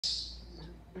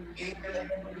Hear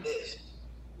this,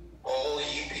 all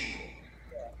ye people.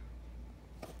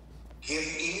 Give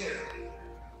ear,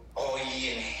 all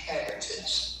ye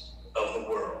inhabitants of the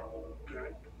world,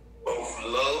 both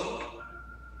low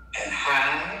and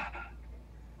high,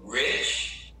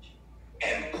 rich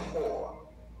and poor.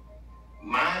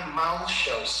 My mouth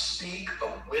shall speak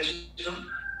of wisdom,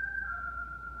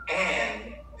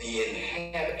 and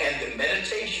the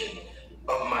meditation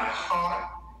of my heart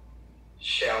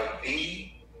shall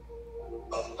be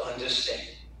of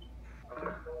understanding.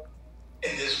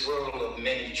 In this world of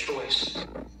many choices,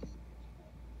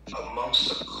 amongst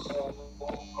the call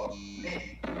of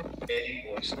many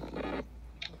voices,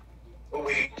 but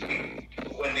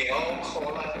when they all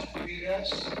call out to greet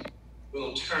us,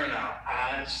 we'll turn our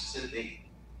eyes to thee.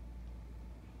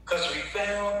 Because we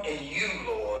found in you,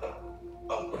 Lord,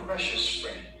 a precious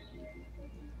friend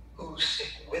who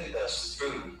stick with us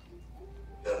through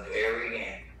the very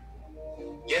end.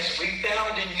 Yes, we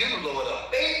found in you, Lord,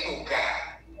 a faithful God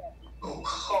who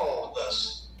called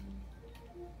us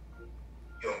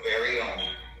your very own.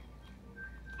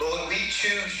 Lord, we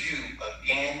choose you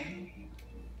again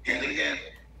and again.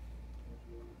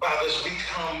 Fathers, we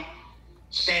come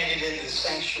standing in the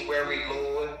sanctuary,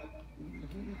 Lord,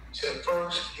 to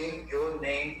first give your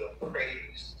name the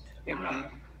praise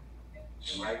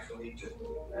it's rightfully due.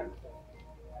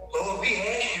 Lord, we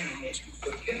ask you to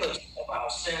forgive us of our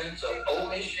sins of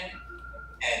omission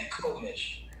and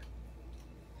commission.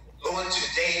 Lord,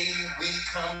 today we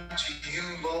come to you,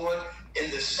 Lord,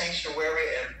 in the sanctuary,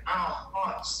 and our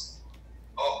hearts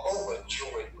are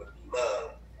overjoyed with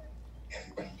love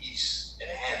and peace and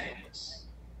happiness.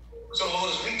 So,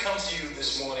 Lord, as we come to you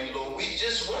this morning, Lord, we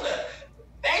just want to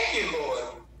thank you, Lord,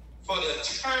 for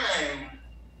the time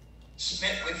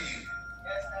spent with you.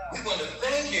 We want to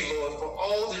thank you, Lord, for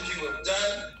all that you have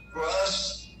done for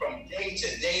us from day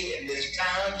to day in these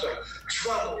times of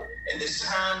trouble, in these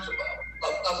times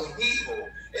of evil,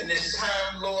 in this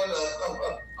time, Lord,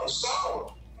 of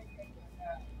sorrow.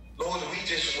 Lord, we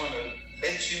just want to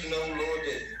let you know, Lord,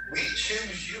 that we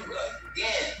choose you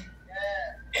again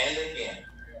and again.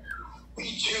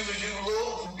 We choose you,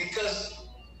 Lord, because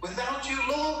without you,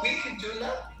 Lord, we can do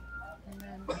nothing.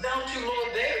 Without you, Lord,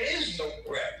 there is no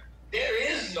breath.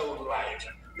 There is no life.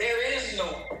 There is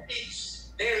no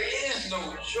peace. There is no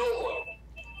joy.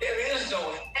 There is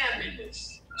no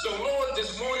happiness. So, Lord,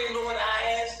 this morning, Lord,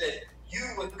 I ask that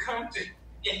you would come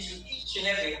into each and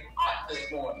every heart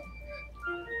this morning,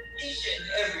 each and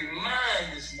every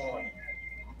mind this morning,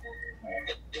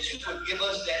 that you would give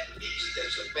us that peace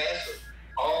that surpasses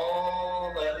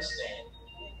all understanding.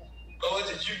 Lord,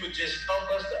 that you would just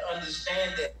help us to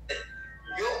understand that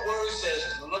your word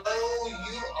says, lo,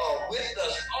 you are with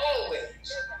us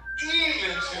always,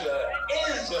 even to the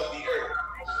ends of the earth.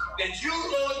 That you,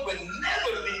 Lord, would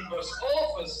never leave us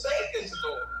or forsake us,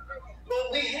 Lord. Lord,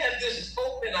 we have this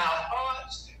hope in our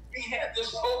hearts. We have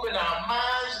this hope in our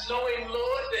minds, knowing,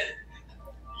 Lord, that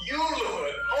you,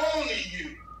 Lord, only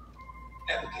you,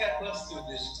 have kept us through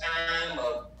this time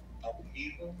of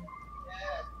evil.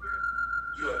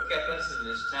 You have kept us in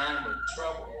this time of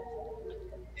trouble.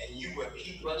 And you will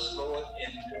keep us, Lord,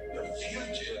 in the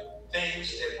future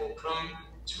things that will come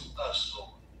to us,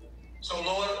 Lord. So,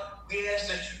 Lord, we ask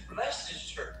that you bless this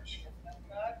church.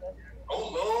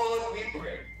 Oh, Lord, we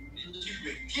pray that you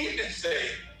would keep it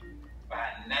safe by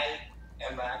night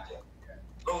and by day.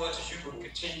 Lord, that you would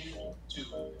continue to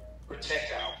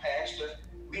protect our pastor.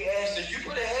 We ask that you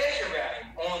put a hedge around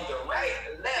him on the right,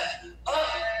 left, up,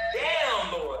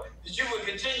 down, Lord. That you would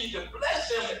continue to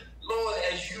bless him, Lord,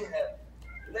 as you have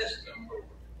blessed them, Lord.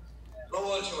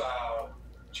 Lord, to our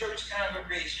church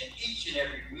congregation, each and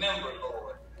every member,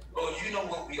 Lord. Lord, you know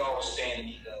what we all stand in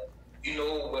need of. You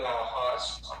know what our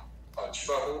hearts are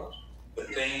troubled, the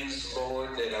things,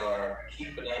 Lord, that are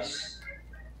keeping us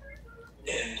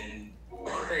in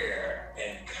prayer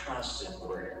and constant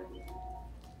prayer.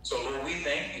 So, Lord, we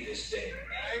thank you this day.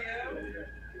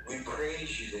 We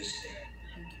praise you this day.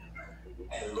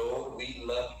 And, Lord, we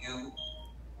love you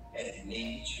and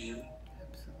need you.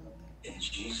 In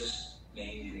Jesus'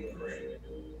 name we pray.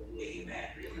 Amen.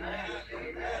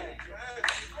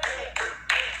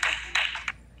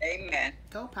 Amen.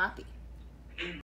 Go, Papi.